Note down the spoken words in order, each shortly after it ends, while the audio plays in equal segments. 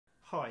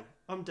Hi,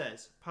 I'm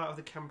Des, part of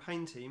the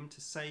campaign team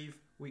to save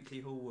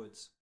Weekley Hall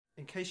Woods.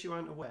 In case you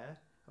aren't aware,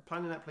 a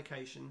planning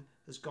application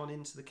has gone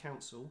into the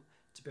council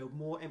to build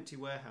more empty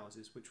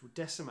warehouses which will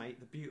decimate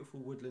the beautiful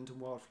woodland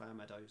and wildflower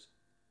meadows.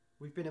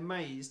 We've been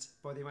amazed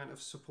by the amount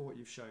of support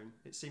you've shown.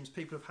 It seems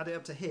people have had it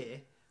up to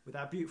here with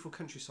our beautiful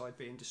countryside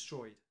being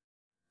destroyed.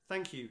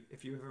 Thank you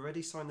if you have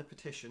already signed the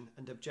petition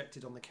and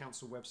objected on the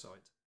council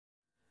website.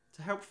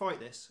 To help fight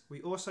this,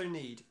 we also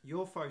need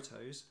your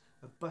photos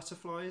of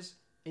butterflies,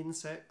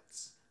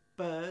 insects,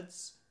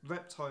 birds,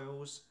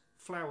 reptiles,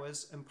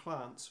 flowers and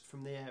plants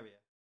from the area.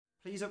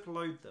 Please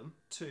upload them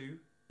to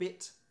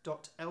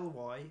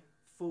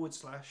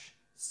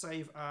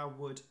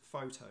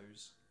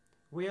bit.ly/saveourwoodphotos.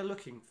 We are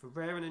looking for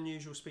rare and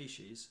unusual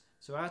species,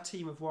 so our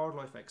team of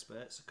wildlife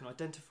experts can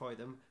identify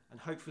them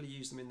and hopefully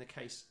use them in the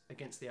case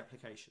against the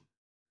application.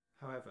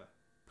 However,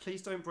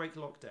 please don't break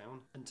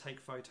lockdown and take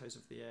photos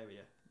of the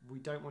area. We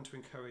don't want to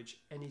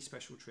encourage any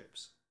special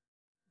trips.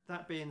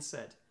 That being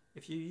said,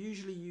 if you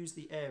usually use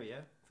the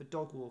area for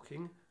dog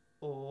walking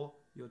or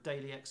your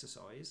daily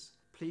exercise,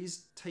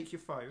 please take your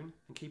phone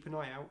and keep an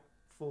eye out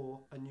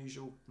for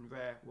unusual and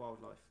rare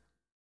wildlife.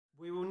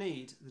 We will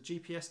need the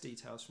GPS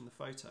details from the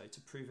photo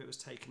to prove it was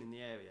taken in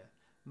the area.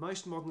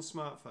 Most modern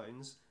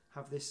smartphones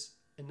have this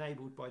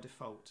enabled by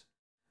default.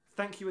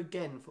 Thank you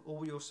again for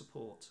all your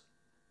support.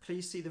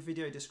 Please see the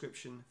video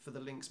description for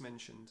the links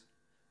mentioned.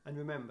 And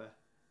remember,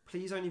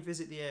 please only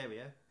visit the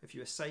area if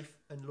you are safe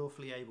and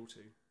lawfully able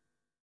to.